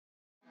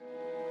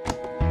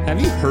Have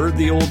you heard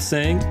the old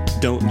saying,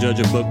 don't judge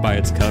a book by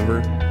its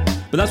cover?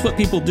 But that's what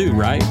people do,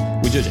 right?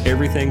 We judge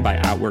everything by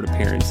outward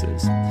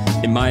appearances.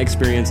 In my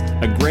experience,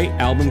 a great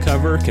album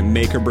cover can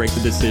make or break the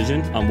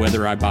decision on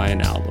whether I buy an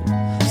album.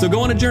 So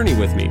go on a journey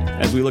with me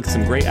as we look at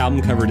some great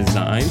album cover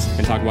designs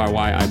and talk about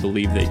why I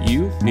believe that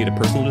you need a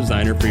personal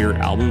designer for your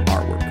album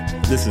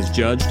artwork. This is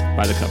Judged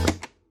by the Cover.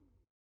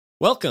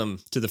 Welcome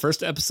to the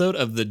first episode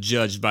of the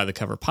Judged by the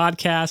Cover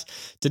podcast.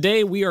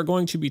 Today we are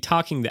going to be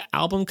talking the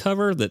album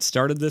cover that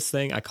started this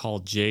thing I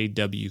call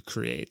JW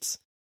Creates.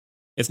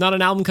 It's not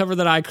an album cover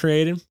that I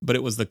created, but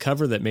it was the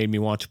cover that made me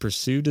want to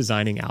pursue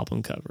designing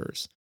album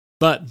covers.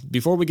 But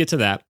before we get to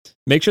that,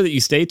 make sure that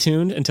you stay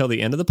tuned until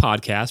the end of the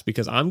podcast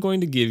because I'm going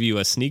to give you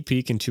a sneak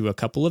peek into a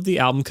couple of the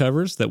album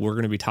covers that we're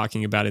going to be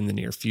talking about in the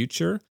near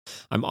future.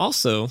 I'm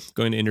also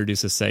going to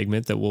introduce a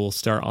segment that will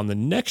start on the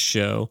next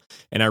show,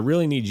 and I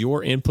really need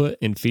your input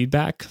and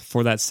feedback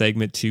for that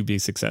segment to be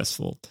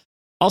successful.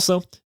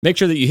 Also, make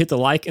sure that you hit the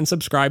like and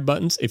subscribe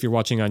buttons if you're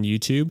watching on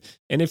YouTube.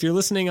 And if you're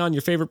listening on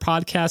your favorite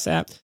podcast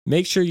app,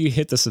 make sure you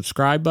hit the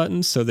subscribe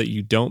button so that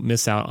you don't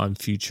miss out on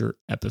future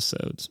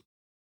episodes.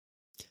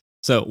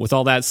 So with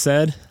all that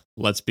said,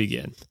 let's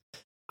begin.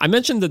 I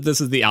mentioned that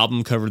this is the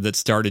album cover that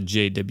started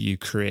JW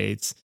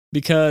Creates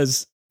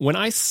because when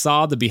I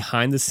saw the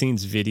behind the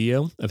scenes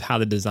video of how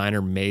the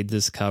designer made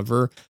this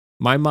cover,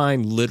 my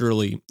mind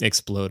literally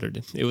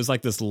exploded. It was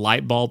like this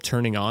light bulb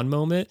turning on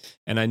moment,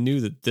 and I knew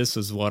that this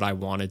was what I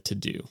wanted to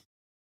do.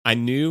 I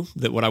knew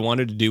that what I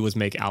wanted to do was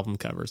make album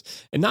covers,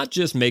 and not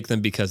just make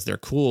them because they're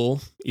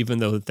cool, even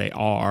though that they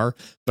are,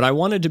 but I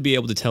wanted to be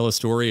able to tell a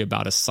story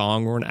about a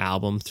song or an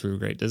album through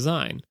great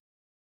design.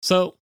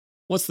 So,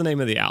 what's the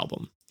name of the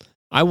album?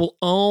 I will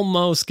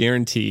almost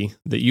guarantee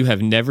that you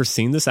have never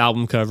seen this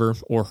album cover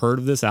or heard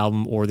of this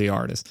album or the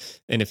artist.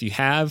 And if you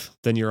have,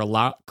 then you're a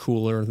lot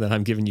cooler than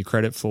I'm giving you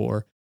credit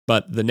for.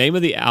 But the name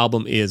of the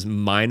album is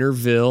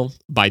Minorville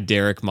by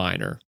Derek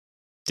Minor.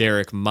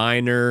 Derek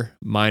Minor,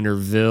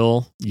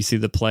 Minorville. You see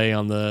the play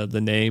on the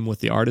name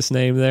with the artist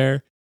name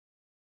there?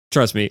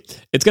 Trust me,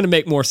 it's going to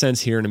make more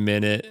sense here in a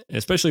minute,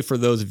 especially for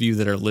those of you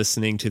that are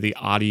listening to the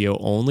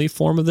audio-only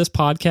form of this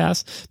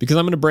podcast, because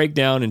I'm going to break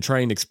down and try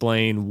and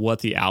explain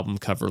what the album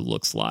cover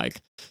looks like.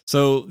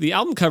 So the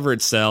album cover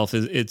itself,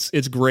 it's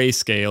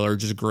grayscale or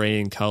just gray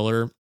in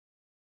color,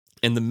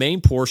 and the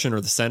main portion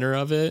or the center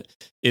of it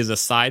is a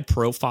side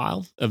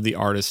profile of the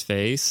artist's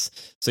face.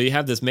 So you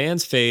have this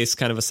man's face,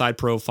 kind of a side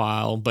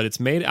profile, but it's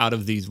made out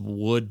of these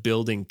wood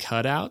building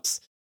cutouts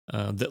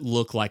that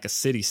look like a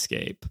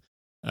cityscape.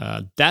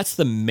 That's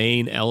the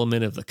main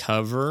element of the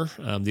cover.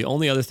 The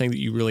only other thing that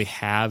you really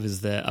have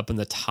is that up in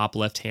the top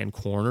left-hand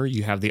corner,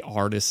 you have the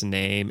artist's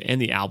name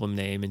and the album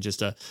name in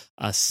just a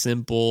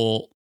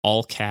simple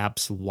all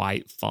caps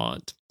white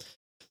font.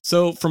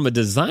 So from a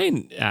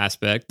design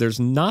aspect, there's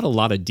not a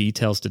lot of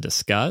details to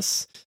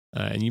discuss.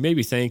 And you may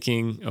be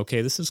thinking,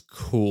 okay, this is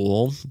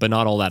cool, but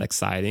not all that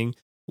exciting.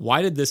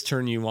 Why did this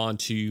turn you on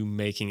to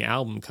making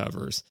album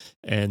covers?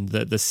 And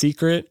the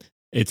secret,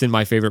 it's in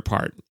my favorite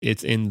part.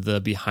 It's in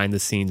the behind the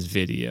scenes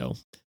video.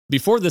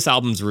 Before this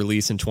album's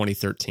release in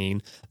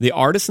 2013, the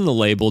artist and the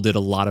label did a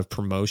lot of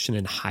promotion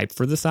and hype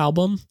for this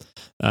album.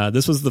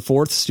 This was the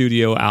fourth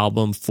studio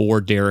album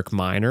for Derek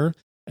Minor.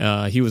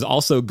 He was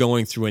also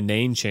going through a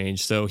name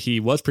change. So he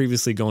was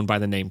previously going by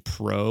the name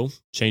Pro,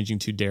 changing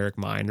to Derek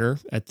Minor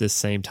at this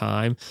same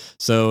time.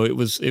 So it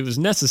was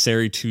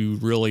necessary to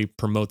really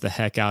promote the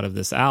heck out of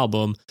this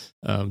album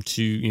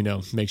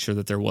to, make sure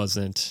that there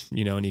wasn't,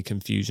 any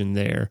confusion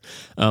there.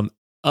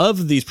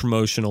 Of these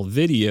promotional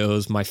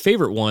videos, my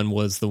favorite one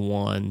was the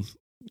one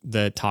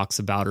that talks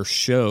about or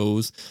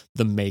shows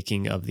the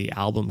making of the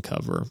album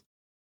cover.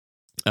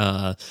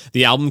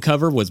 The album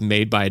cover was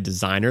made by a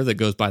designer that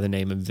goes by the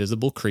name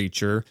Invisible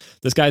Creature.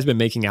 This guy's been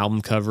making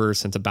album covers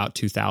since about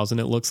 2000,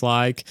 it looks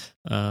like.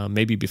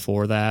 Maybe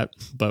before that,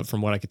 but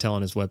from what I could tell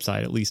on his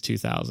website, at least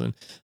 2000.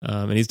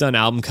 And he's done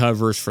album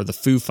covers for the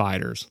Foo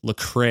Fighters,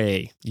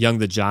 Lecrae, Young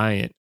the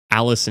Giant,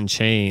 Alice in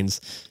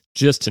Chains,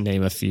 just to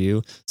name a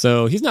few.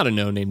 So he's not a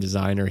no-name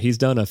designer. He's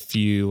done a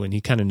few, and he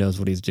kind of knows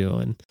what he's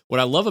doing. What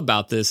I love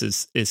about this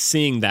is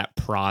seeing that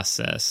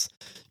process.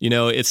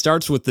 It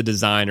starts with the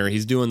designer.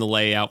 He's doing the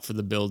layout for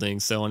the building.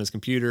 So on his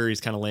computer,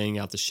 he's kind of laying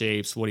out the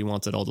shapes, what he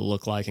wants it all to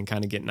look like, and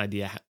kind of get an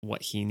idea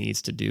what he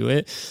needs to do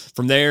it.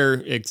 From there,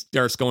 it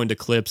starts going to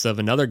clips of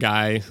another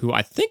guy who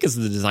I think is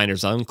the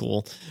designer's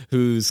uncle,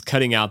 who's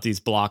cutting out these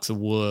blocks of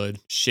wood,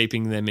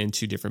 shaping them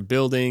into different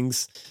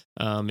buildings.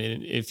 And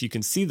if you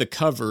can see the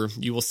cover,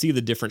 you will see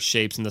the different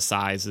shapes and the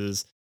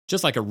sizes,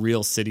 just like a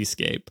real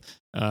cityscape.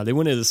 They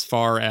went as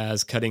far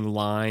as cutting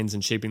lines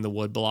and shaping the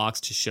wood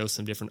blocks to show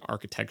some different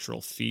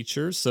architectural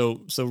features.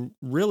 So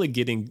really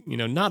getting,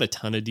 not a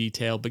ton of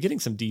detail, but getting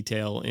some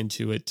detail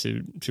into it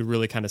to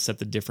really kind of set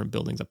the different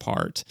buildings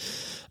apart.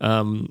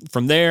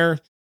 From there,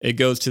 it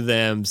goes to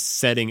them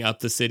setting up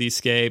the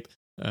cityscape.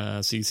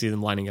 So you see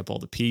them lining up all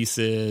the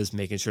pieces,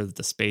 making sure that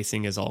the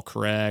spacing is all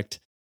correct.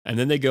 And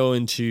then they go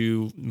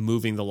into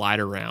moving the light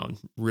around,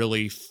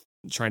 really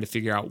trying to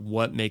figure out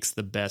what makes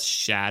the best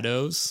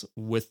shadows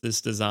with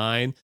this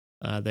design.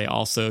 They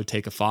also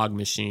take a fog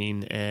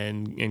machine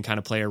and kind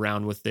of play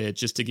around with it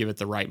just to give it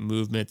the right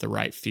movement, the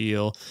right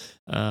feel.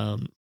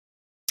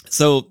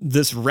 So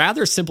this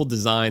rather simple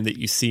design that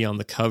you see on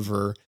the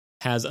cover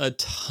has a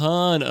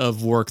ton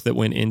of work that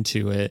went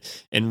into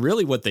it. And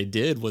really what they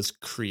did was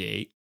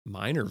create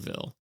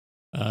Minorville.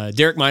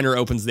 Derek Minor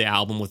opens the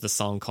album with a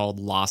song called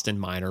Lost in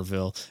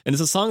Minorville. And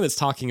it's a song that's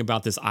talking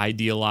about this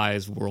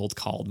idealized world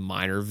called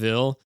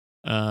Minorville.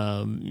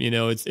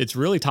 It's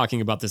really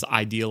talking about this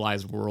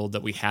idealized world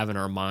that we have in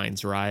our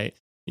minds, right?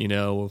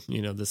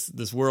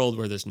 This world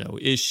where there's no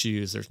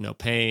issues, there's no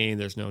pain,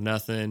 there's no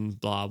nothing,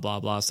 blah, blah,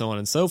 blah, so on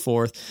and so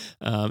forth.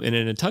 And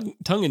in a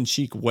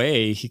tongue-in-cheek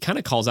way, he kind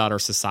of calls out our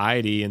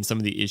society and some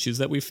of the issues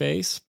that we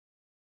face.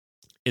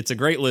 It's a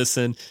great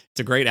listen. It's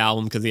a great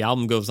album because the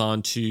album goes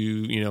on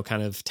to,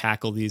 kind of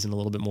tackle these in a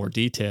little bit more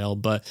detail.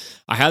 But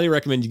I highly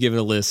recommend you give it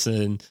a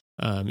listen.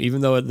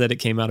 Even though that it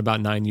came out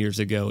about 9 years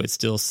ago, it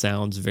still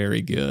sounds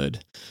very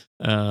good.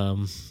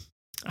 I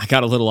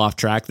got a little off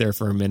track there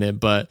for a minute,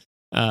 but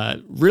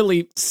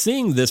really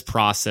seeing this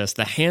process,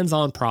 the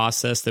hands-on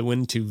process that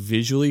went into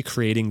visually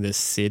creating this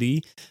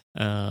city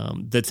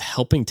that's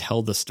helping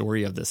tell the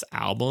story of this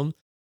album,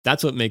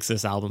 that's what makes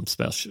this album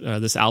special.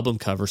 This album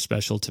cover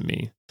special to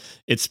me.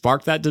 It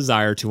sparked that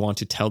desire to want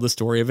to tell the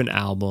story of an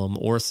album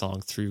or a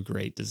song through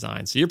great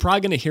design. So you're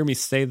probably going to hear me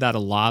say that a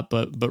lot,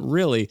 but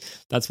really,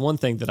 that's one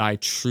thing that I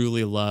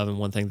truly love and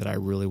one thing that I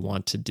really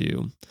want to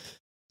do.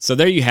 So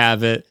there you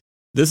have it.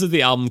 This is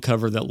the album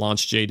cover that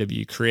Launch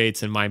JW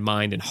creates in my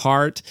mind and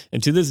heart.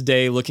 And to this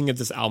day, looking at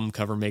this album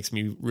cover makes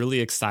me really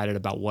excited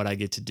about what I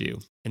get to do.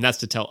 And that's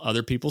to tell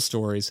other people's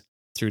stories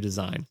through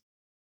design.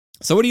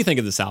 So what do you think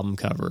of this album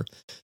cover?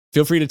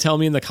 Feel free to tell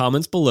me in the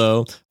comments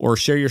below or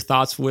share your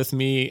thoughts with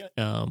me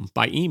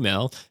by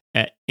email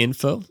at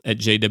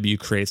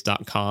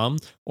info@jwcreates.com,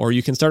 or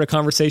you can start a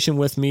conversation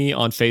with me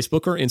on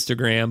Facebook or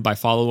Instagram by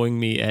following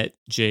me at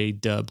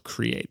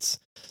jdubcreates.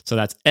 So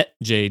that's at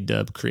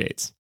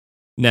jdubcreates.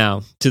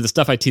 Now, to the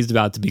stuff I teased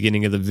about at the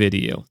beginning of the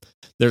video.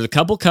 There's a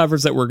couple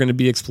covers that we're going to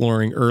be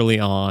exploring early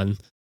on.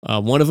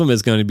 One of them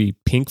is going to be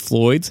Pink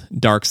Floyd's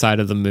Dark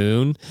Side of the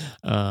Moon,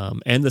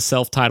 and the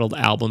self-titled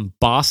album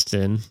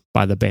Boston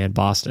by the band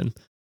Boston,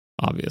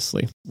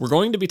 obviously. We're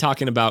going to be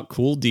talking about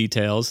cool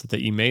details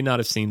that you may not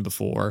have seen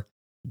before,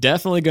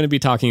 definitely going to be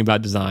talking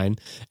about design,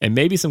 and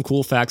maybe some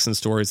cool facts and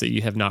stories that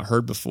you have not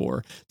heard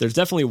before. There's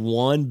definitely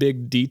one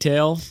big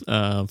detail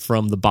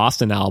from the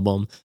Boston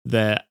album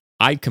that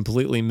I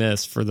completely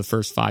missed for the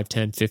first 5,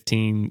 10,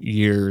 15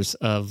 years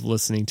of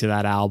listening to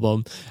that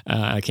album.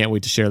 I can't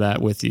wait to share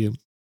that with you.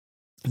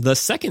 The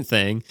second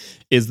thing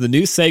is the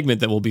new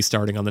segment that we'll be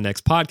starting on the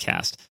next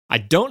podcast. I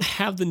don't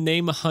have the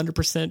name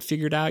 100%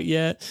 figured out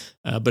yet,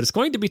 but it's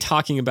going to be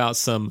talking about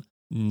some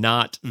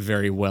not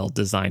very well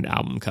designed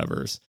album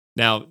covers.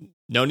 Now,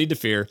 no need to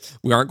fear.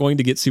 We aren't going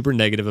to get super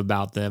negative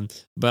about them,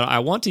 but I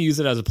want to use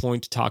it as a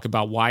point to talk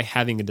about why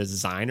having a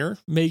designer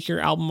make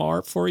your album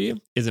art for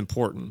you is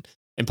important.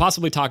 And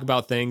possibly talk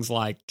about things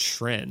like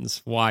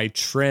trends, why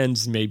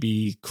trends may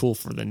be cool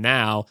for the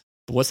now,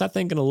 but what's that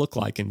thing going to look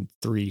like in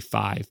 3,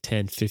 5,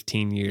 10,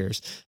 15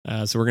 years?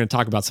 So we're going to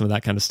talk about some of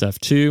that kind of stuff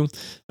too.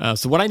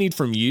 So what I need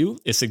from you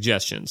is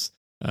suggestions.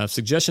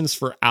 Suggestions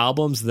for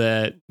albums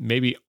that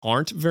maybe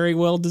aren't very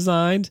well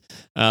designed.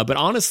 But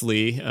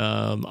honestly,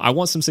 I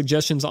want some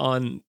suggestions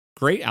on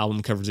great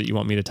album covers that you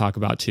want me to talk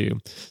about too.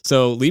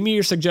 So leave me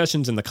your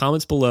suggestions in the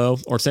comments below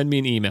or send me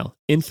an email,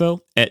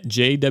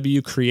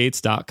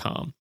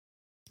 info@jwcreates.com.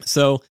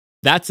 So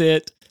that's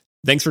it.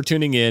 Thanks for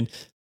tuning in.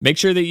 Make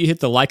sure that you hit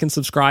the like and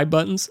subscribe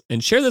buttons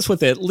and share this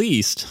with at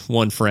least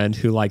one friend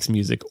who likes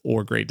music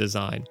or great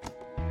design.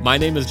 My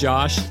name is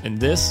Josh, and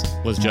this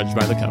was Judged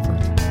by the Cover.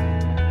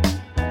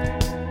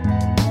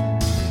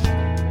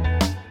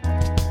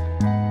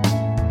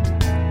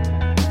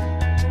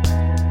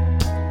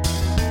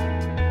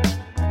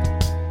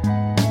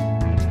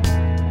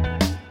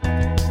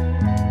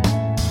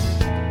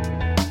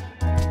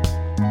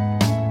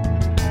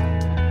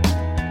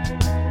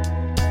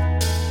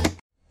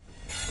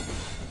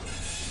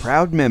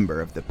 Proud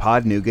member of the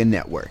Podnuga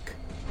Network.